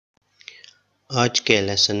आज के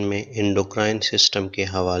लेसन में एंडोक्राइन सिस्टम के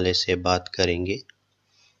हवाले से बात करेंगे।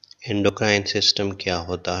 एंडोक्राइन सिस्टम क्या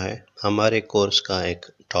होता है, हमारे कोर्स का एक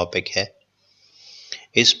टॉपिक है।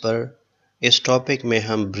 इस टॉपिक में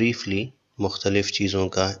हम ब्रीफली मुख्तलिफ़ चीज़ों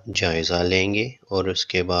का जायज़ा लेंगे और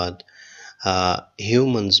उसके बाद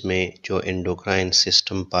ह्यूमंस में जो एंडोक्राइन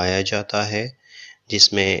सिस्टम पाया जाता है,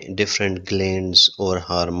 जिसमें डिफरेंट ग्लैंड्स और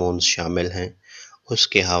हार्मोन्स शामिल हैं,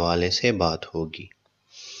 उसके हवाले से बात होगी।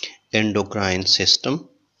 Endocrine system.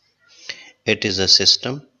 It is a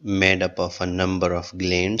system made up of a number of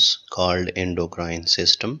glands called endocrine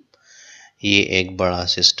system. ये एक बड़ा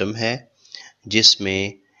सिस्टम है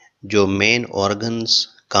जिसमें जो मेन ऑर्गन्स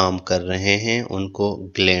काम कर रहे हैं उनको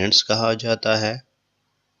ग्लैंड्स कहा जाता है,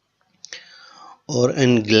 और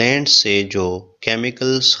इन ग्लैंड्स से जो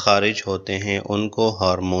केमिकल्स खारिज होते हैं उनको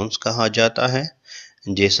हार्मोन्स कहा जाता है,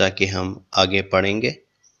 जैसा कि हम आगे पढ़ेंगे।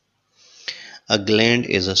 A gland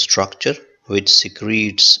is a structure which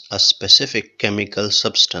secretes a specific chemical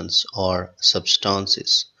substance or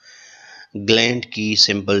substances. Gland की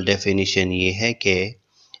सिंपल डेफिनेशन ये है कि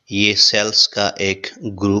ये सेल्स का एक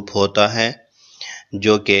ग्रुप होता है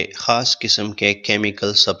जो कि ख़ास किस्म के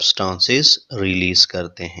केमिकल सब्सटेंसेस रिलीज़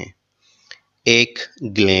करते हैं। एक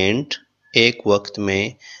ग्लैंड एक वक्त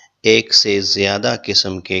में एक से ज़्यादा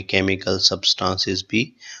किस्म के केमिकल सब्सटेंसेस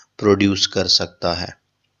भी प्रोड्यूस कर सकता है।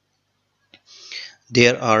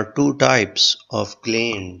 There are two types of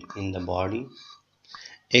gland in the body,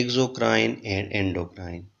 exocrine and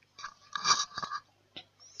endocrine.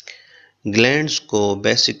 Glands को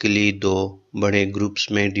बेसिकली दो बड़े ग्रुप्स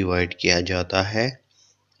में डिवाइड किया जाता है,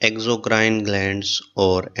 exocrine glands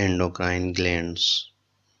और endocrine glands।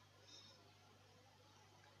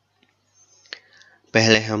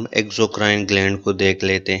 पहले हम exocrine gland को देख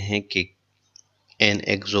लेते हैं कि an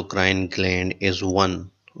exocrine gland is one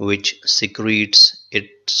which secretes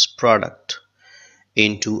its product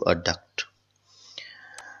into a duct.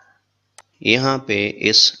 यहाँ पे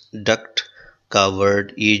इस डक्ट का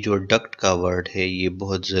वर्ड, ये जो डक्ट का वर्ड है ये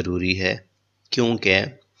बहुत ज़रूरी है, क्योंकि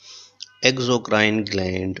एक्सोक्राइन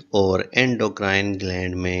ग्लैंड और एंडोक्राइन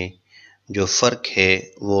ग्लैंड में जो फ़र्क है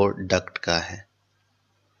वो डक्ट का है।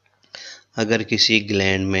 अगर किसी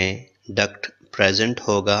ग्लैंड में डक्ट प्रेजेंट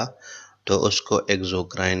होगा तो उसको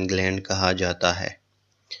एक्सोक्राइन ग्लैंड कहा जाता है।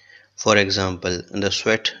 For example, the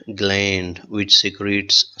sweat gland which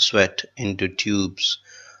secretes sweat into tubes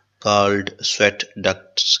called sweat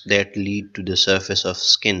ducts that lead to the surface of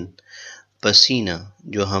skin. पसीना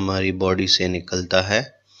जो हमारी बॉडी से निकलता है,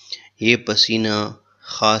 ये पसीना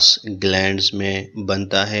ख़ास ग्लैंड्स में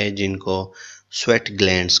बनता है जिनको स्वेट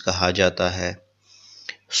ग्लैंड्स कहा जाता है।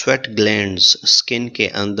 स्वेट ग्लैंड्स स्किन के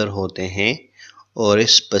अंदर होते हैं और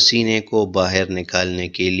इस पसीने को बाहर निकालने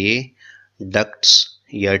के लिए डक्ट्स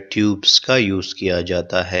या ट्यूब्स का यूज़ किया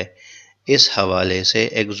जाता है। इस हवाले से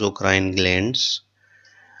एक्सोक्राइन ग्लैंड्स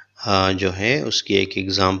जो है उसकी एक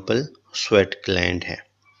एग्जांपल स्वेट ग्लैंड है।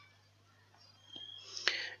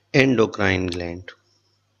 Endocrine gland.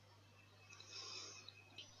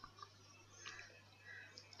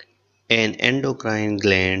 An endocrine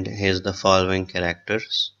gland has the following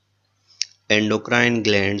characters. Endocrine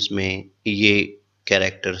glands में ये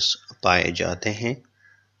कैरेक्टर्स पाए जाते हैं।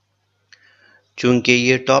 चूँकि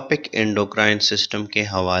ये टॉपिक एंडोक्राइन सिस्टम के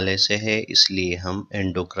हवाले से है, इसलिए हम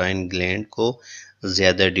एंडोक्राइन ग्लैंड को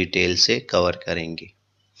ज़्यादा डिटेल से कवर करेंगे।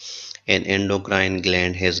 An endocrine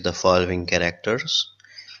gland has the following characters.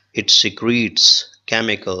 It secretes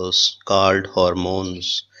chemicals called hormones.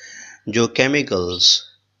 जो केमिकल्स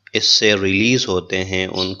इससे रिलीज़ होते हैं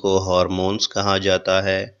उनको हार्मोन्स कहा जाता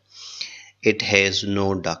है। It has no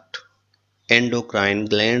duct. Endocrine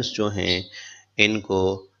glands जो हैं इनको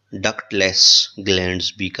डक्टलेस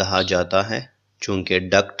ग्लैंड्स भी कहा जाता है, चूँकि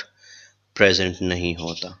डक्ट प्रेजेंट नहीं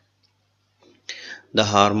होता। The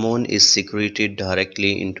hormone is secreted directly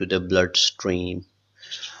into the bloodstream.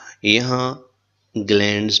 यहाँ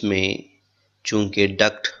ग्लैंड्स में चूँकि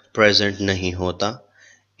डक्ट प्रेजेंट नहीं होता,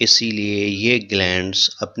 इसीलिए ये ग्लैंड्स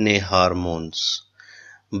अपने हार्मोन्स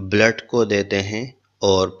ब्लड को देते हैं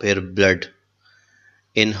और फिर ब्लड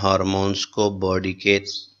इन हार्मोन्स को बॉडी के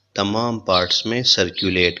तमाम पार्ट्स में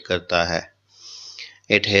सर्कुलेट करता है।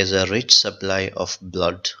 It has a rich supply of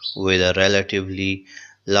blood with a relatively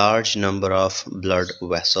large number of blood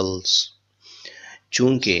vessels.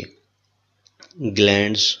 चूँकि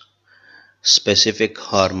ग्लैंड्स स्पेसिफिक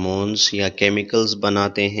हार्मोन्स या केमिकल्स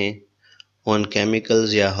बनाते हैं, उन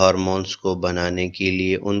केमिकल्स या हार्मोन्स को बनाने के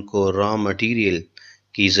लिए उनको रॉ मटेरियल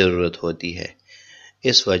की ज़रूरत होती है।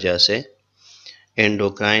 इस वजह से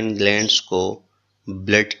एंडोक्राइन ग्लैंड्स को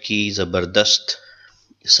ब्लड की ज़बरदस्त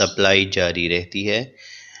सप्लाई जारी रहती है।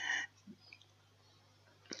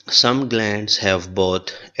 Some glands have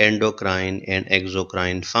both endocrine and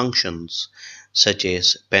exocrine functions, such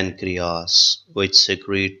as pancreas, which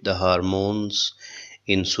secrete the hormones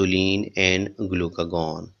insulin and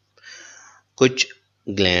glucagon. कुछ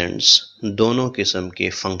ग्लैंड्स दोनों किस्म के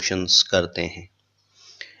फंक्शंस करते हैं।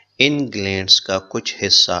 इन ग्लैंड्स का कुछ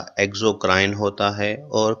हिस्सा एक्सोक्राइन होता है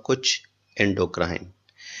और कुछ एंडोक्राइन।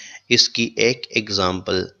 इसकी एक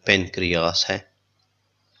एग्जाम्पल पेनक्रियास है।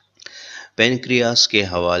 पेनक्रियास के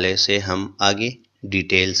हवाले से हम आगे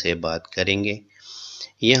डिटेल से बात करेंगे।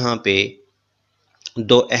 यहाँ पे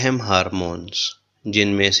दो अहम हार्मोन्स,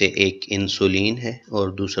 जिनमें से एक इंसुलिन है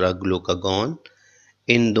और दूसरा ग्लूकागॉन,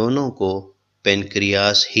 इन दोनों को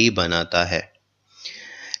पेनक्रियास ही बनाता है।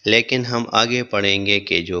 लेकिन हम आगे पढ़ेंगे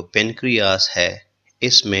कि जो पेनक्रियास है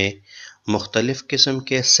इसमें मुख्तलिफ़ किस्म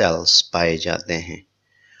के सेल्स पाए जाते हैं,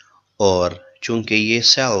 और चूँकि ये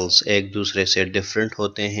सेल्स एक दूसरे से डिफरेंट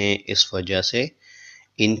होते हैं, इस वजह से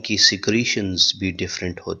इनकी सिक्रीशंस भी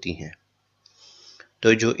डिफरेंट होती हैं।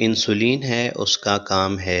 तो जो इंसुलिन है उसका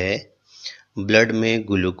काम है ब्लड में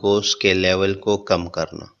ग्लूकोज के लेवल को कम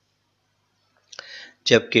करना,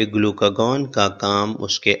 जबकि ग्लूकागॉन का काम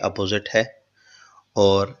उसके अपोजिट है।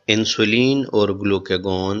 और इंसुलिन और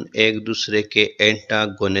ग्लूकागॉन एक दूसरे के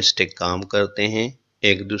एंटागोनिस्टिक काम करते हैं,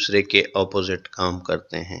 एक दूसरे के अपोजिट काम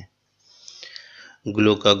करते हैं।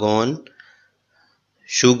 ग्लूकागॉन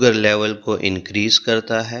शुगर लेवल को इंक्रीज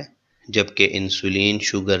करता है, जबकि इंसुलिन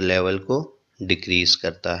शुगर लेवल को डिक्रीज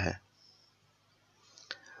करता है।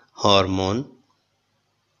 हार्मोन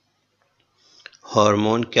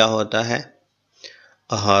क्या होता है?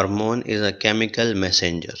 A hormone is a chemical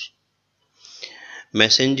messenger.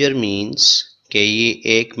 Messenger means कि ये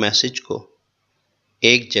एक मैसेज को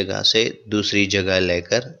एक जगह से दूसरी जगह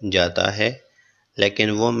लेकर जाता है,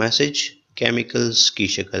 लेकिन वो मैसेज केमिकल्स की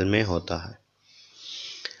शक्ल में होता है।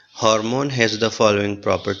 Hormone has the following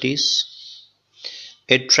properties.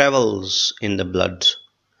 It travels in the blood.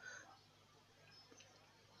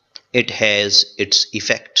 It has its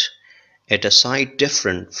effect at a site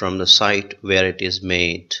different from the site where it is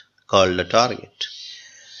made, called the target.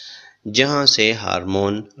 जहाँ से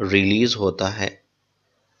हार्मोन रिलीज होता है,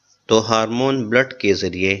 तो हार्मोन ब्लड के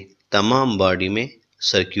ज़रिए तमाम body में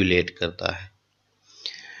circulate करता है,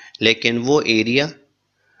 लेकिन वो एरिया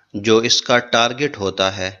जो इसका टारगेट होता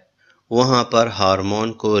है वहाँ पर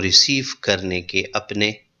हार्मोन को रिसीव करने के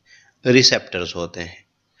अपने रिसेप्टर्स होते हैं।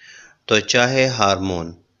 तो चाहे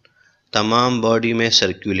हार्मोन तमाम बॉडी में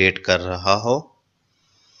सर्कुलेट कर रहा हो,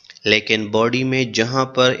 लेकिन बॉडी में जहाँ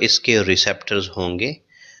पर इसके रिसेप्टर्स होंगे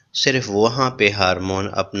सिर्फ वहाँ पे हार्मोन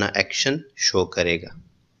अपना एक्शन शो करेगा।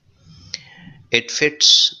 It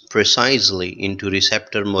fits precisely into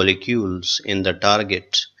receptor molecules in the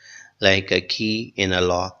target like a key in a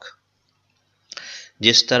lock.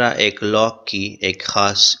 जिस तरह एक लॉक की एक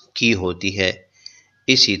ख़ास की होती है,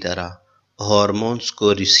 इसी तरह हार्मोन्स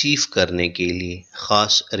को रिसीव करने के लिए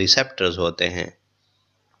ख़ास रिसेप्टर्स होते हैं,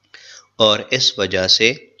 और इस वजह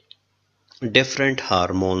से डिफरेंट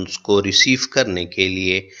हार्मोन्स को रिसीव करने के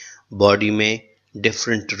लिए बॉडी में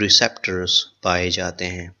डिफरेंट रिसेप्टर्स पाए जाते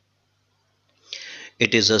हैं।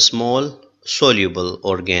 It is a small soluble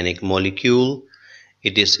organic molecule.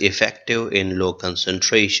 It is effective in low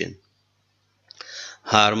concentration.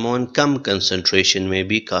 Hormone come concentration में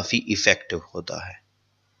भी काफ़ी इफ़ेक्टिव होता है।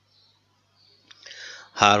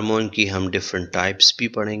 हार्मोन की हम डिफरेंट टाइप्स भी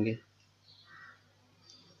पढ़ेंगे।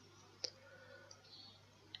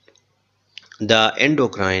 The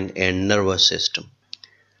endocrine and nervous system.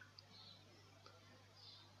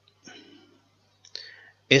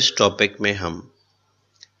 इस टॉपिक में हम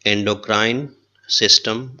एंडोक्राइन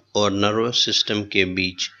सिस्टम और नर्वस सिस्टम के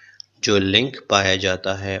बीच जो लिंक पाया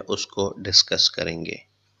जाता है उसको डिस्कस करेंगे।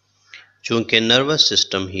 चूँकि नर्वस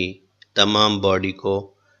सिस्टम ही तमाम बॉडी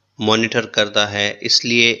को मॉनिटर करता है,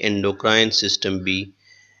 इसलिए एंडोक्राइन सिस्टम भी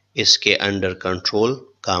इसके अंडर कंट्रोल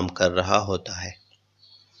काम कर रहा होता है।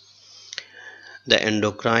 The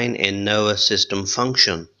endocrine and nervous system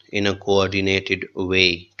function in a coordinated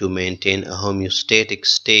way to maintain a homeostatic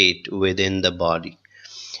state within the body.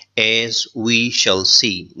 As we shall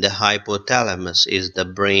see, the hypothalamus is the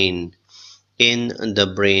brain. In the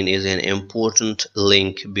brain is an important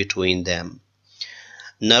link between them.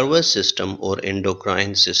 Nervous system और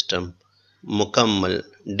endocrine system मुकम्मल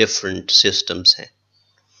different systems हैं,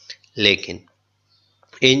 लेकिन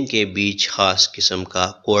इनके बीच ख़ास किस्म का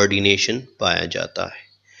coordination पाया जाता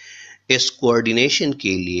है। इस कोऑर्डिनेशन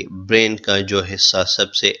के लिए ब्रेन का जो हिस्सा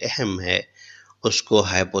सबसे अहम है उसको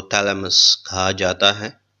हाइपोथैलेमस कहा जाता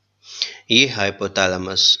है। ये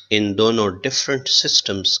हाइपोथैलेमस इन दोनों डिफरेंट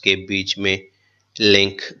सिस्टम्स के बीच में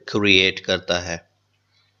लिंक क्रिएट करता है।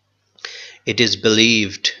 It is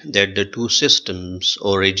believed that the two systems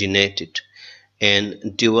originated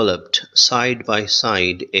and developed side by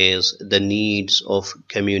side as the needs of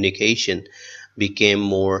communication became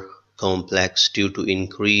more complex due to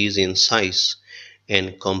increase in size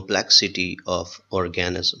and complexity of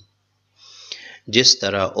organism. जिस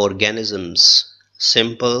तरह organisms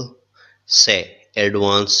simple से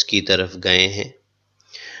advanced की तरफ गए हैं,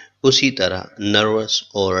 उसी तरह nervous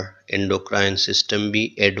और एंडोक्राइन सिस्टम भी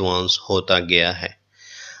एडवांस होता गया है।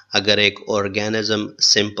 अगर एक ऑर्गेनिज्म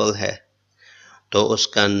सिंपल है तो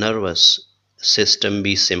उसका नर्वस सिस्टम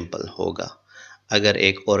भी सिंपल होगा। अगर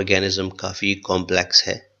एक ऑर्गेनिज्म काफ़ी कॉम्प्लेक्स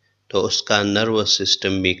है तो उसका नर्वस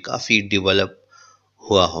सिस्टम भी काफ़ी डेवलप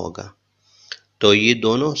हुआ होगा। तो ये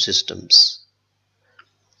दोनों सिस्टम्स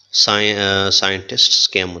साइंटिस्ट्स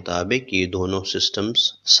के मुताबिक ये दोनों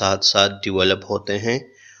सिस्टम्स साथ साथ डेवलप होते हैं,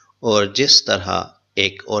 और जिस तरह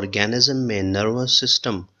एक ऑर्गेनिज्म में नर्वस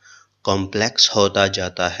सिस्टम कॉम्प्लेक्स होता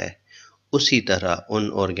जाता है, उसी तरह उन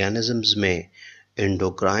ऑर्गेनिजम्स में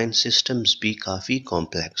एंडोक्राइन सिस्टम्स भी काफ़ी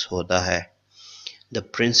कॉम्प्लेक्स होता है। The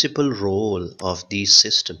principal role of these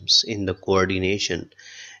systems in the coordination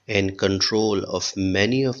and control of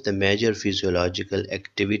many of the major physiological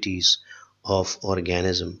activities of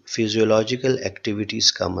organism। physiological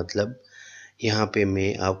activities का मतलब यहाँ पे मैं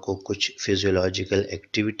आपको कुछ physiological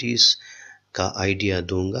activities का आइडिया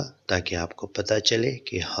दूंगा ताकि आपको पता चले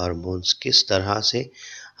कि हार्मोन्स किस तरह से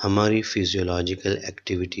हमारी फिजियोलॉजिकल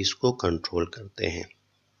एक्टिविटीज़ को कंट्रोल करते हैं।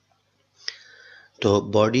 तो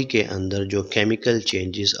बॉडी के अंदर जो केमिकल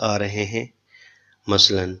चेंजेस आ रहे हैं,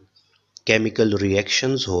 मसलन केमिकल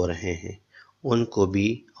रिएक्शंस हो रहे हैं, उनको भी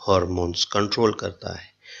हार्मोन्स कंट्रोल करता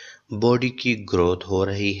है। बॉडी की ग्रोथ हो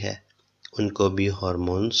रही है, उनको भी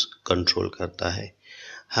हार्मोन्स कंट्रोल करता है।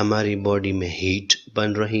 हमारी बॉडी में हीट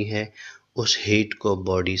बन रही है, उस हीट को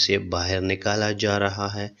बॉडी से बाहर निकाला जा रहा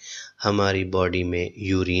है। हमारी बॉडी में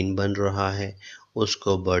यूरिन बन रहा है,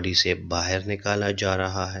 उसको बॉडी से बाहर निकाला जा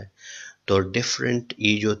रहा है। तो डिफरेंट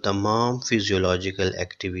ये जो तमाम फिजियोलॉजिकल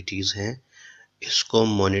एक्टिविटीज़ हैं, इसको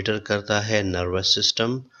मॉनिटर करता है नर्वस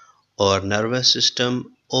सिस्टम, और नर्वस सिस्टम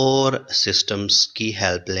और सिस्टम्स की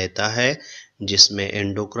हेल्प लेता है जिसमें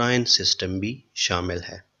एंडोक्राइन सिस्टम भी शामिल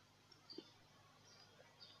है।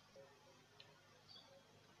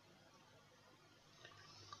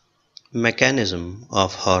 Mechanism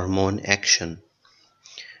of hormone action.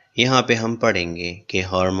 यहाँ पे हम पढ़ेंगे कि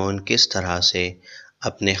हार्मोन किस तरह से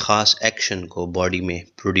अपने ख़ास एक्शन को बॉडी में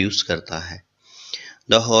प्रोड्यूस करता है।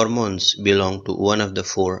 The hormones belong to one of the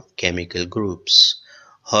 4 chemical groups.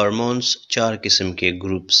 Hormones 4 किस्म के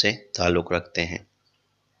ग्रुप से ताल्लुक़ रखते हैं।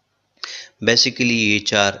 बेसिकली ये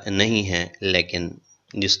 4 नहीं हैं, लेकिन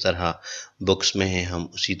जिस तरह बुक्स में है हम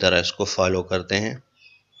उसी तरह इसको फॉलो करते हैं।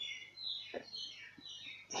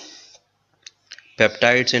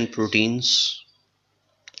 Peptides and proteins,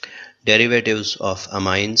 derivatives of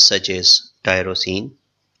amines such as tyrosine।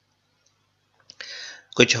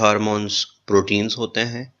 कुछ हार्मोन्स प्रोटीन्स होते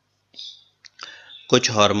हैं, कुछ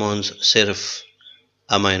हार्मोन्स सिर्फ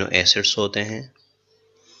अमीनो एसिड्स होते हैं,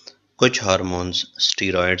 कुछ हार्मोन्स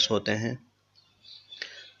स्टीरॉयड्स होते हैं,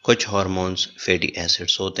 कुछ हार्मोन्स फैटी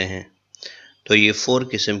एसिड्स होते हैं। तो ये 4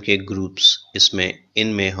 किस्म के ग्रुप्स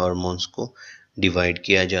इनमें हार्मोन्स को डिवाइड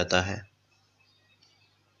किया जाता है।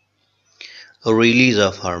 Release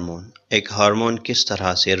of hormone. एक हार्मोन किस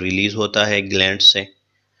तरह से रिलीज होता है ग्लैंड से।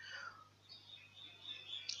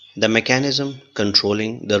 The mechanism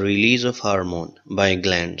controlling the release of hormone bye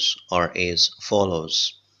glands are as follows.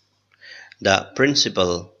 The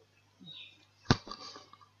principal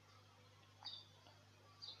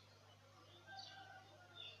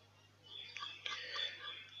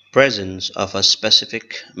presence of a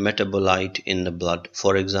specific metabolite in the blood,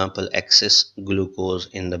 for example excess glucose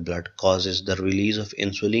in the blood, causes the release of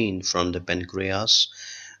insulin from the pancreas,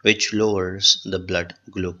 which lowers the blood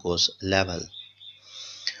glucose level।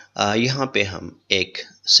 यहाँ पे हम एक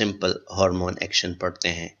simple hormone action पढ़ते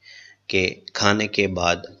हैं कि खाने के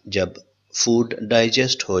बाद जब फूड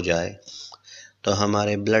डाइजेस्ट हो जाए तो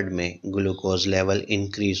हमारे ब्लड में ग्लूकोज लेवल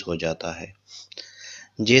इंक्रीज हो जाता है।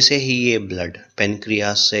 जैसे ही ये ब्लड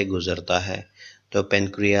पेनक्रियास से गुज़रता है तो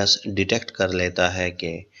पेनक्रियास डिटेक्ट कर लेता है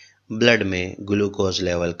कि ब्लड में ग्लूकोज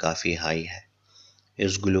लेवल काफ़ी हाई है।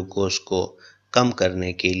 इस ग्लूकोज को कम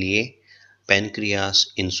करने के लिए पेनक्रियास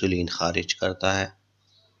इंसुलिन खारिज करता है।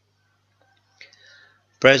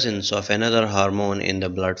 Presence of another hormone in the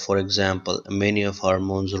blood, for example many of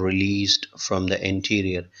hormones released from the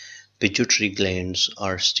anterior pituitary glands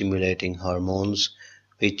are stimulating hormones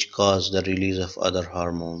which cause the release of other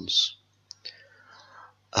hormones।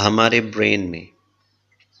 हमारे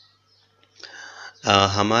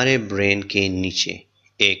brain के नीचे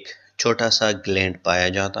एक छोटा सा gland पाया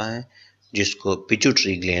जाता है जिसको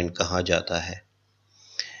पिट्यूटरी ग्लैंड कहा जाता है।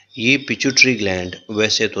 ये पिट्यूटरी ग्लैंड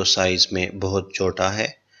वैसे तो साइज में बहुत छोटा है,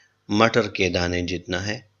 मटर के दाने जितना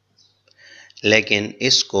है, लेकिन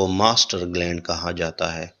इसको मास्टर ग्लैंड कहा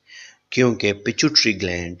जाता है क्योंकि पिट्यूटरी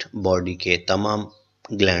ग्लैंड बॉडी के तमाम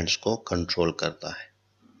ग्लैंड्स को कंट्रोल करता है।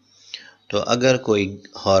 तो अगर कोई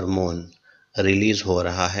हार्मोन रिलीज हो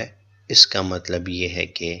रहा है, इसका मतलब ये है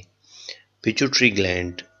कि पिट्यूटरी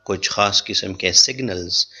ग्लैंड कुछ खास किस्म के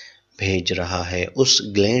सिग्नल्स भेज रहा है उस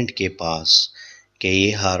ग्लैंड के पास कि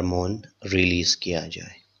ये हार्मोन रिलीज किया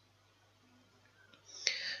जाए।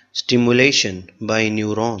 Stimulation by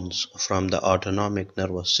neurons from the autonomic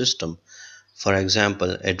nervous system, for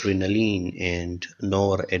example adrenaline and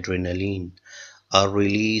noradrenaline, are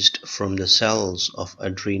released from the cells of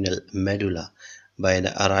adrenal medulla by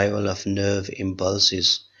the arrival of nerve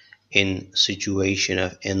impulses in situation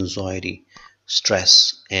of anxiety, stress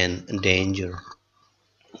and danger.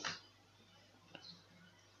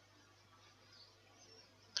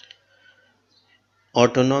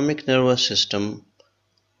 Autonomic nervous system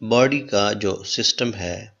body का जो system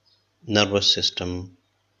है, nervous system,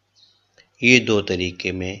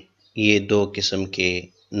 ये दो किस्म के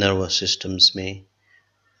nervous systems में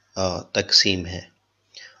तकसीम है।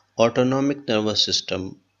 ऑटोनॉमिक नर्वस सिस्टम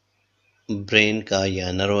ब्रेन का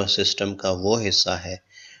या नर्वस सिस्टम का वो हिस्सा है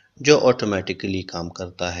जो ऑटोमेटिकली काम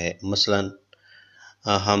करता है। मसलन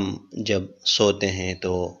हम जब सोते हैं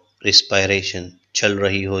तो रिस्पायरेशन चल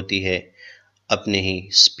रही होती है अपने ही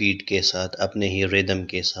स्पीड के साथ, अपने ही रिदम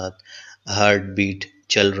के साथ, हार्ट बीट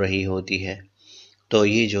चल रही होती है। तो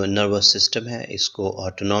ये जो नर्वस सिस्टम है इसको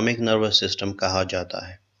ऑटोनॉमिक नर्वस सिस्टम कहा जाता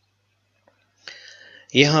है।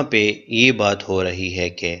 यहाँ पे ये बात हो रही है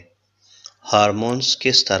कि हार्मोन्स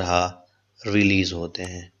किस तरह रिलीज होते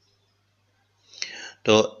हैं।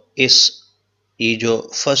 तो ये जो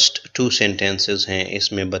फर्स्ट 2 सेंटेंसेस हैं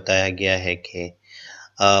इसमें बताया गया है कि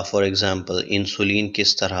फॉर एग्ज़ाम्पल इंसुलिन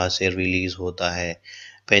किस तरह से रिलीज़ होता है।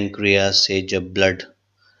 पेनक्रियास से जब ब्लड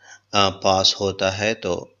पास होता है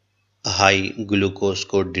तो हाई ग्लूकोज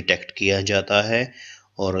को डिटेक्ट किया जाता है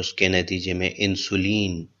और उसके नतीजे में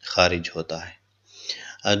इंसुलिन खारिज होता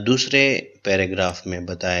है। दूसरे पैराग्राफ में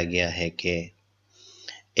बताया गया है कि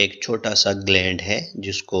एक छोटा सा ग्लैंड है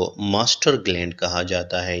जिसको मास्टर ग्लैंड कहा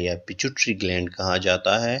जाता है या पिट्यूटरी ग्लैंड कहा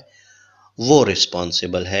जाता है, वो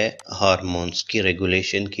रिस्पॉन्सिबल है हार्मोन्स की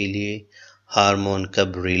रेगुलेशन के लिए। हार्मोन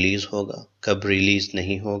कब रिलीज होगा, कब रिलीज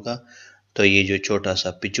नहीं होगा, तो ये जो छोटा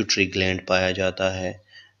सा पिट्यूटरी ग्लैंड पाया जाता है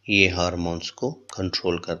ये हार्मोन्स को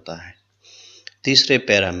कंट्रोल करता है। तीसरे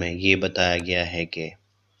पैरा में ये बताया गया है कि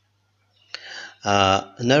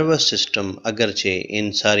नर्वस सिस्टम अगरचे इन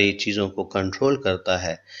सारी चीज़ों को कंट्रोल करता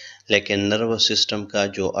है, लेकिन नर्वस सिस्टम का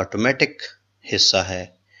जो ऑटोमेटिक हिस्सा है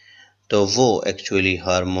तो वो एक्चुअली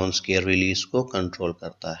हार्मोन्स के रिलीज को कंट्रोल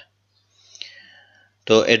करता है।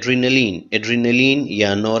 तो एड्रीनलिन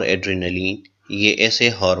या नॉर एड्रीनलिन ये ऐसे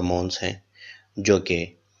हार्मोन्स हैं जो कि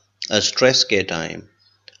स्ट्रेस के टाइम,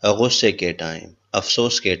 गुस्से के टाइम,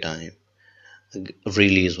 अफसोस के टाइम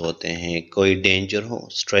रिलीज होते हैं। कोई डेंजर हो,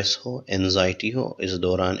 स्ट्रेस हो, एंजाइटी हो, इस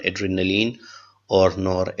दौरान एड्रीनलिन और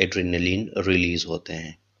नॉर एड्रीनलिन रिलीज होते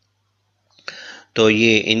हैं। तो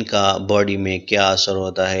ये इनका बॉडी में क्या असर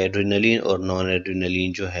होता है। एड्रीनलिन और नॉन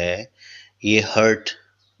एड्रीनलिन जो है ये हार्ट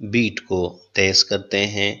बीट को तेज़ करते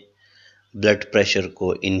हैं, ब्लड प्रेशर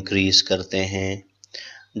को इंक्रीज करते हैं,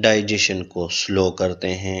 डाइजेशन को स्लो करते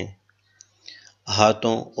हैं,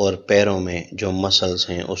 हाथों और पैरों में जो मसल्स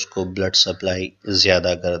हैं उसको ब्लड सप्लाई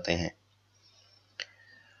ज़्यादा करते हैं।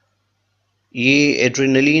 ये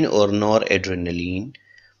एड्रीनलिन और नॉर एड्रीनलिन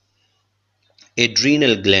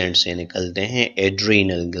एड्रीनल ग्लैंड से निकलते हैं,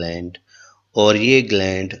 एड्रीनल ग्लैंड, और ये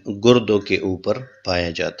ग्लैंड गुर्दों के ऊपर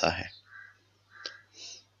पाया जाता है।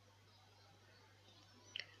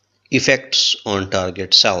 Effects on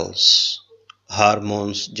target sales.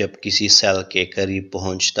 Hormones जब किसी सेल के करीब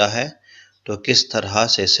पहुंचता है तो किस तरह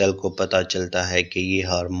से सेल को पता चलता है कि ये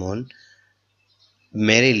हार्मोन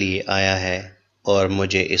मेरे लिए आया है और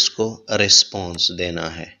मुझे इसको रिस्पॉन्स देना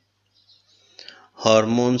है।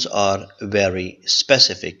 Hormones are very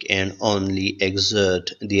specific and only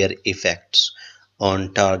exert their effects on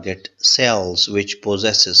target cells which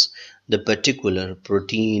possesses the particular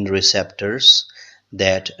protein receptors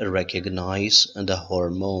that recognize the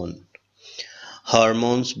hormone.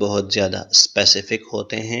 Hormones बहुत ज़्यादा स्पेसिफिक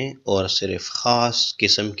होते हैं और सिर्फ ख़ास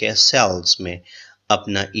किस्म के सेल्स में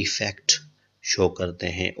अपना इफ़ेक्ट शो करते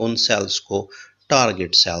हैं। उन सेल्स को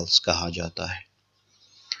टारगेट सेल्स कहा जाता है।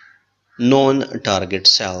 Non target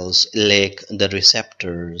sales lack the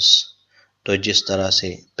receptors. तो जिस तरह से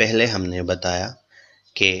पहले हमने बताया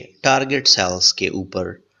कि टारगेट सेल्स के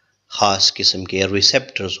ऊपर ख़ास किस्म के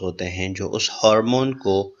रिसेप्टर्स होते हैं जो उस हार्मोन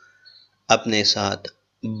को अपने साथ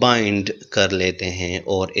बाइंड कर लेते हैं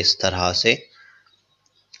और इस तरह से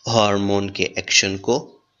हार्मोन के एक्शन को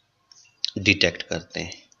डिटेक्ट करते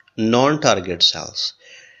हैं। नॉन टारगेट सेल्स,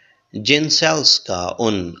 जिन सेल्स का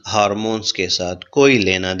उन हार्मोन्स के साथ कोई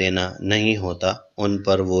लेना देना नहीं होता, उन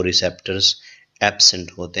पर वो रिसेप्टर्स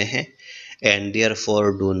एब्सेंट होते हैं and therefore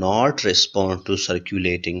do not respond to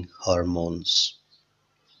circulating hormones.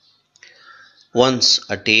 Once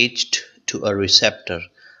attached to a receptor,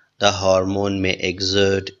 the hormone may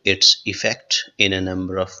exert its effect in a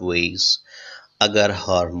number of ways. अगर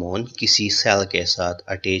हार्मोन किसी सेल के साथ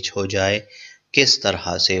अटैच हो जाए, किस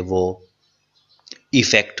तरह से वो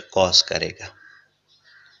इफेक्ट कॉज करेगा?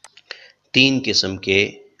 3 किस्म के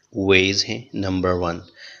वेज हैं। Number 1,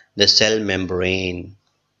 the cell membrane.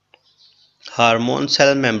 Hormone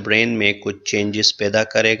cell membrane में कुछ चेंजेस पैदा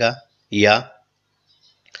करेगा, या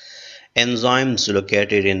enzymes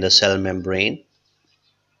located in the cell membrane,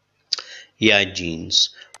 या जीन्स।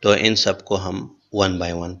 तो इन सब को हम वन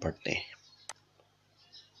बाय वन पढ़ते हैं।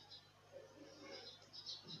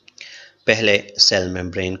 पहले सेल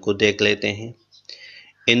मेम्ब्रेन को देख लेते हैं।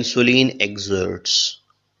 Insulin exerts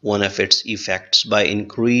one of its effects by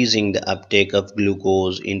increasing the uptake of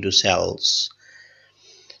glucose into cells.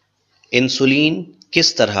 Insulin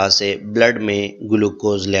किस तरह से ब्लड में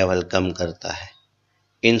ग्लूकोज लेवल कम करता है?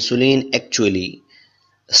 इंसुलिन एक्चुअली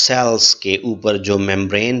सेल्स के ऊपर जो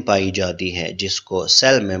मेम्ब्रेन पाई जाती है, जिसको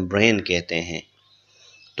सेल मेम्ब्रेन कहते हैं,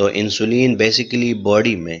 तो इंसुलिन बेसिकली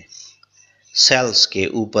बॉडी में सेल्स के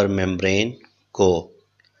ऊपर मेम्ब्रेन को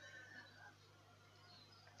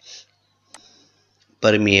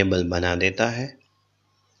परमिएबल बना देता है,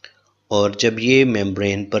 और जब ये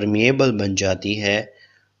मेम्ब्रेन परमिएबल बन जाती है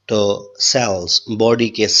तो सेल्स, बॉडी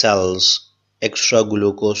के सेल्स एक्स्ट्रा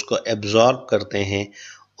ग्लूकोज को एब्जॉर्ब करते हैं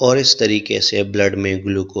और इस तरीके से ब्लड में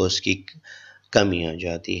ग्लूकोज की कमी आ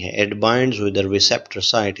जाती है। It binds with the receptor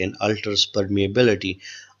site and altars permeability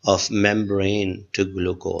of membrane to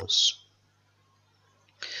glucose.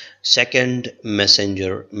 Second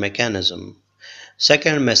messenger mechanism.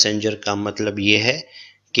 Second messenger का मतलब ये है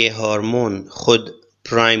कि हार्मोन खुद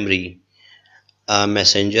प्राइमरी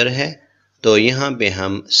मैसेंजर है, तो यहाँ पे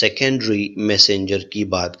हम सेकेंडरी मैसेंजर की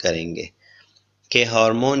बात करेंगे कि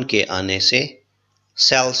हार्मोन के आने से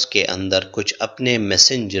सेल्स के अंदर कुछ अपने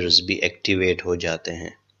मैसेंजर्स भी एक्टिवेट हो जाते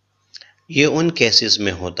हैं। ये उन केसेस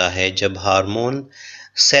में होता है जब हार्मोन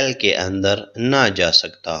सेल के अंदर ना जा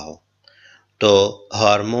सकता हो, तो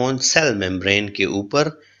हार्मोन सेल मेम्ब्रेन के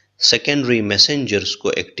ऊपर सेकेंडरी मैसेंजर्स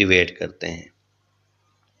को एक्टिवेट करते हैं।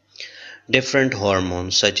 Different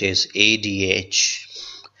hormones such as ADH,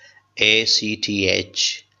 ACTH,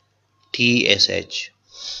 TSH,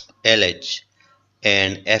 LH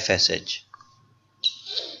and FSH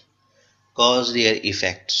cause their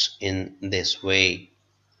effects in this way.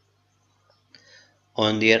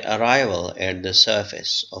 On their arrival at the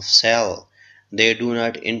surface of cell, they do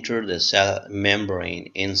not enter the cell membrane.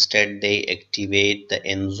 Instead, they activate the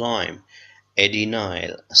enzyme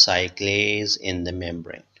adenyl cyclase in the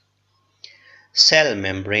membrane. Cell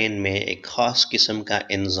membrane में एक खास किस्म का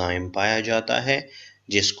enzyme पाया जाता है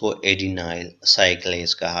जिसको adenylyl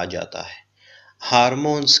साइक्लेज कहा जाता है।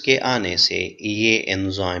 हार्मोन्स के आने से ये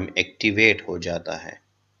एंजाइम एक्टिवेट हो जाता है।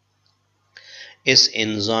 इस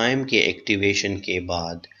एंजाइम के एक्टिवेशन के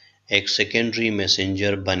बाद एक सेकेंडरी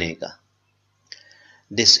मैसेंजर बनेगा।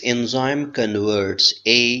 This enzyme converts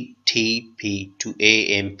ATP to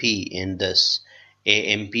AMP and thus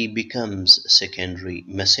AMP becomes secondary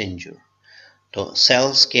messenger. तो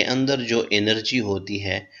सेल्स के अंदर जो एनर्जी होती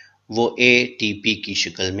है वो ATP की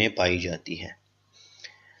शक्ल में पाई जाती है।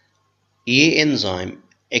 ये एंजाइम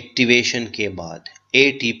एक्टिवेशन के बाद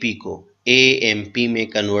ATP को AMP में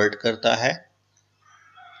कन्वर्ट करता है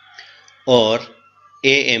और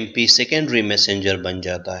AMP सेकेंडरी मैसेंजर बन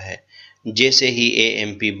जाता है। जैसे ही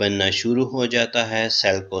AMP बनना शुरू हो जाता है,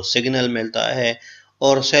 सेल को सिग्नल मिलता है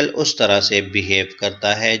और सेल उस तरह से बिहेव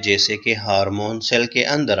करता है जैसे कि हार्मोन सेल के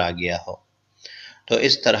अंदर आ गया हो। तो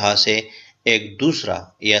इस तरह से एक दूसरा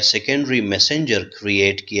या सेकेंडरी मैसेंजर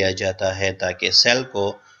क्रिएट किया जाता है ताकि सेल को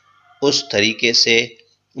उस तरीके से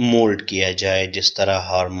मोल्ड किया जाए जिस तरह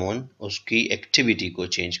हार्मोन उसकी एक्टिविटी को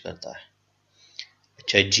चेंज करता है।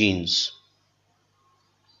 अच्छा, जीन्स।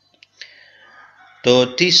 तो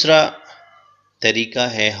तीसरा तरीका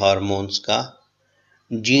है हार्मोन्स का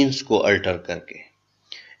जीन्स को अल्टर करके।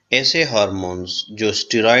 ऐसे हार्मोन्स जो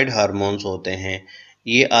स्टेरॉयड हार्मोन्स होते हैं,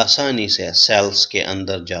 ये आसानी से सेल्स के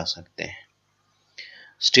अंदर जा सकते हैं।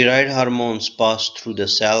 Steroid hormones pass through the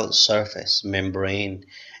cell surface membrane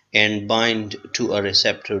and bind to a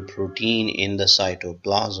receptor protein in the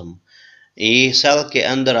cytoplasm. ये सेल के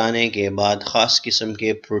अंदर आने के बाद ख़ास किस्म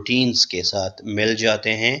के प्रोटीन्स के साथ मिल जाते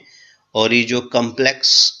हैं और ये जो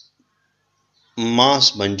कम्प्लेक्स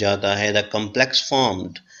मास बन जाता है, the complex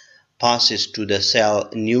formed passes to the cell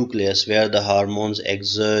nucleus where the hormones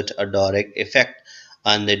exert a direct effect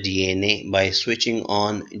on the DNA by switching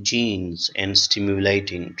on genes and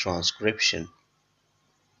stimulating transcription.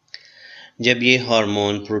 जब ये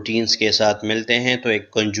हार्मोन प्रोटीन्स के साथ मिलते हैं तो एक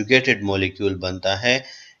कंजुगेटेड मॉलिक्यूल बनता है।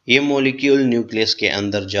 ये मॉलिक्यूल न्यूक्लियस के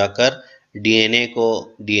अंदर जाकर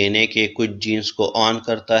डीएनए के कुछ जीन्स को ऑन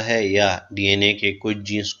करता है या डीएनए के कुछ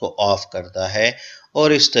जीन्स को ऑफ करता है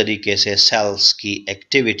और इस तरीके से सेल्स की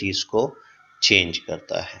एक्टिविटीज को चेंज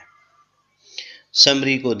करता है।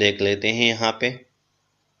 समरी को देख लेते हैं यहाँ पे।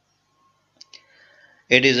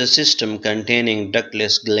 It is a system containing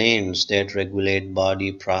ductless glands that regulate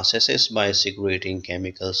body processes by secreting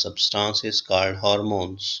chemical substances called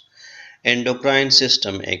hormones. Endocrine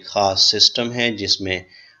system एक खास सिस्टम है जिसमें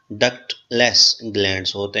ductless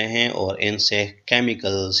glands होते हैं और इनसे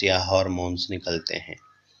chemicals या hormones निकलते हैं।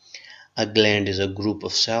 A gland is a group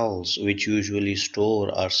of cells which usually store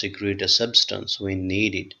or secrete a substance when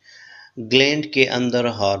needed. Gland के अंदर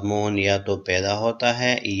हार्मोन या तो पैदा होता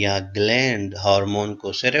है या ग्लैंड हार्मोन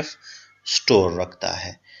को सिर्फ स्टोर रखता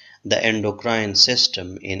है। The endocrine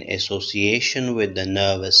system in association with the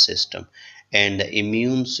nervous system and the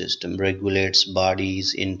immune system regulates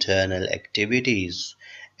bodies internal activities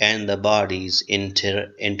and the body's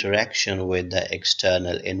interaction with the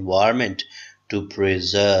external environment to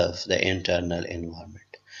preserve the internal environment.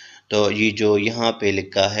 तो ये जो यहाँ पे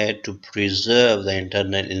लिखा है to preserve the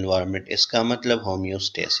internal environment, इसका मतलब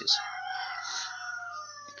homeostasis.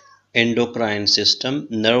 Endocrine system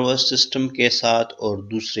nervous system के साथ और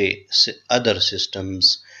दूसरे अदर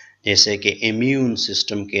सिस्टम्स जैसे कि इम्यून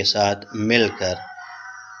सिस्टम के साथ मिलकर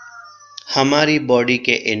हमारी बॉडी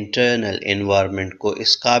के इंटरनल एनवायरनमेंट को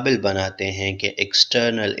इस काबिल बनाते हैं कि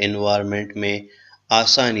एक्सटर्नल एनवायरनमेंट में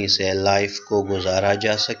आसानी से लाइफ को गुजारा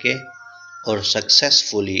जा सके और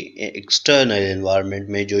सक्सेसफुली एक्सटर्नल एनवायरनमेंट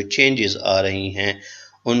में जो चेंजेस आ रही हैं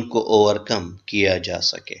उनको ओवरकम किया जा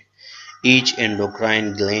सके। Each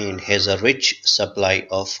endocrine gland has a rich supply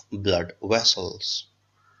of blood vessels.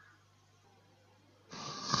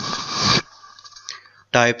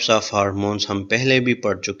 Types of hormones हम पहले भी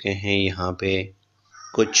पढ़ चुके हैं, यहाँ पे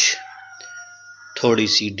कुछ थोड़ी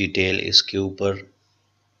सी डिटेल इसके ऊपर।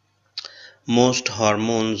 Most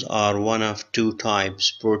hormones are one of two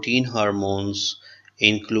types: protein hormones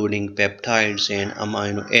including peptides and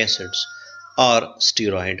amino acids, और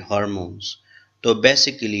steroid hormones। तो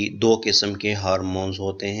बेसिकली दो किस्म के हार्मोन्स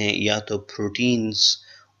होते हैं, या तो प्रोटीन्स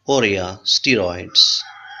और या steroids.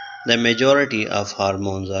 The majority of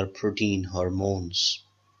hormones are protein hormones.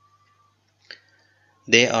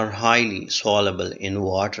 They are highly soluble in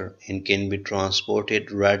water and can be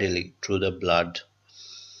transported readily through the blood.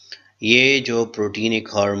 ये जो प्रोटीनिक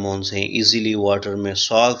हार्मोन्स हैं इजीली वाटर में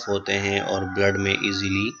सॉल्व होते हैं और ब्लड में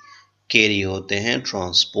इजीली कैरी होते हैं,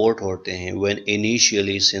 ट्रांसपोर्ट होते हैं। When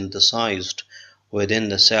initially synthesized within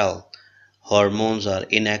the cell, hormones are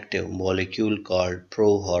inactive molecule called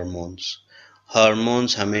prohormones.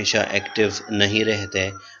 Hormones हमेशा एक्टिव नहीं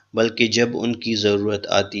रहते, बल्कि जब उनकी ज़रूरत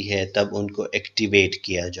आती है तब उनको एक्टिवेट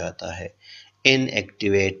किया जाता है।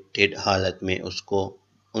 इनएक्टिवेटेड हालत में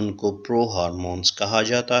उनको प्रोहार्मोन्स कहा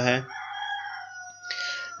जाता है।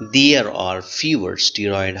 There are fewer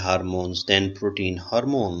steroid hormones than protein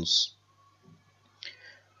hormones.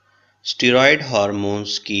 Steroid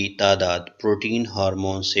hormones की तादाद प्रोटीन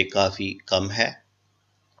हार्मोन से काफ़ी कम है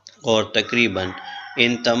और तकरीबन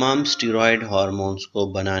इन तमाम स्टेरॉयड हार्मोन्स को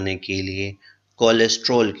बनाने के लिए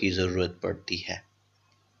कोलेस्ट्रॉल की ज़रूरत पड़ती है।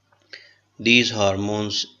 These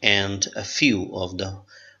hormones and a few of the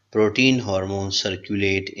protein hormones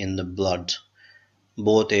circulate in the blood.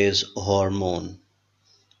 Both is hormone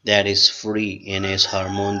that is free and is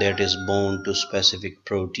hormone that is bound to specific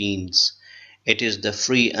proteins. It is the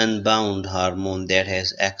free unbound hormone that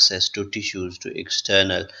has access to tissues to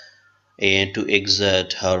external and to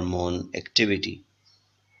exert hormone activity.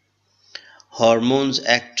 Hormones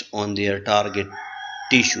act on their target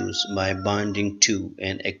tissues by binding to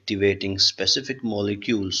and activating specific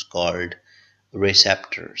molecules called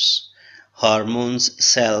receptors. Hormones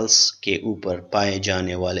sales के ऊपर पाए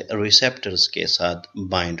जाने वाले receptors के साथ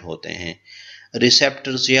bind होते हैं।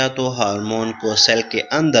 Receptors या तो हार्मोन को सेल के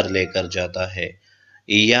अंदर लेकर जाता है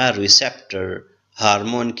या रिसेप्टर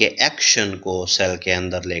हार्मोन के एक्शन को सेल के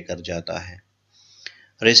अंदर लेकर जाता है।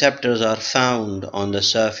 Receptors are found on the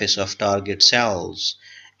surface of target cells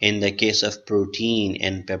in the case of protein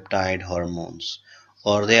and peptide hormones,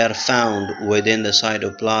 or they are found within the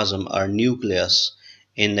cytoplasm or nucleus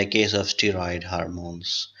in the case of steroid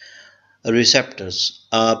hormones. Receptors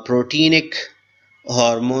proteinic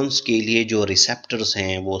hormones के लिए जो receptors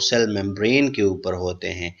हैं वो cell membrane के ऊपर होते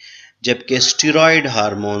हैं, जबकि स्टेरॉयड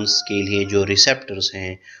हार्मोन्स के लिए जो रिसेप्टर्स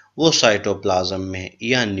हैं वो साइटोप्लाज्म में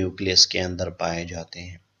या न्यूक्लियस के अंदर पाए जाते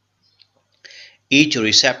हैं। Each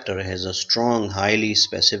receptor has a strong, highly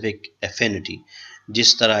specific affinity.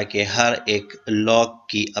 जिस तरह के हर एक लॉक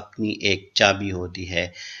की अपनी एक चाबी होती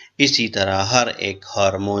है, इसी तरह हर एक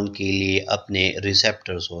हार्मोन के लिए अपने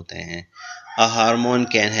रिसेप्टर्स होते हैं। A hormone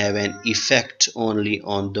can have an effect only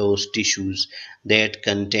on those tissues that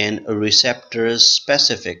contain receptors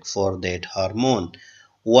specific for that hormone.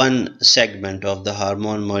 One segment of the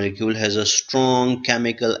hormone molecule has a strong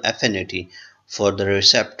chemical affinity for the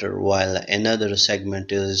receptor, while another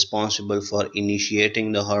segment is responsible for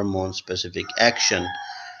initiating the hormone specific action.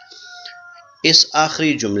 इस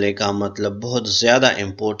आखिरी जुमले का मतलब बहुत ज़्यादा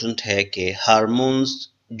important है कि hormones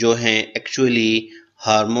जो हैं एक्चुअली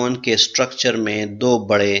हार्मोन के स्ट्रक्चर में दो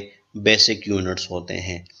बड़े बेसिक यूनिट्स होते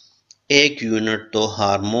हैं। एक यूनिट तो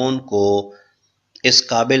हार्मोन को इस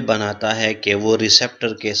काबिल बनाता है कि वो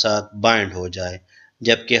रिसेप्टर के साथ बाइंड हो जाए,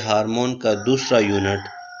 जबकि हार्मोन का दूसरा यूनिट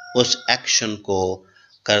उस एक्शन को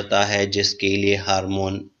करता है जिसके लिए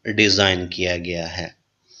हार्मोन डिज़ाइन किया गया है।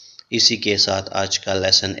 इसी के साथ आज का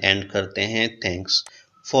लेसन एंड करते हैं। Thanks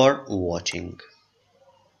for watching.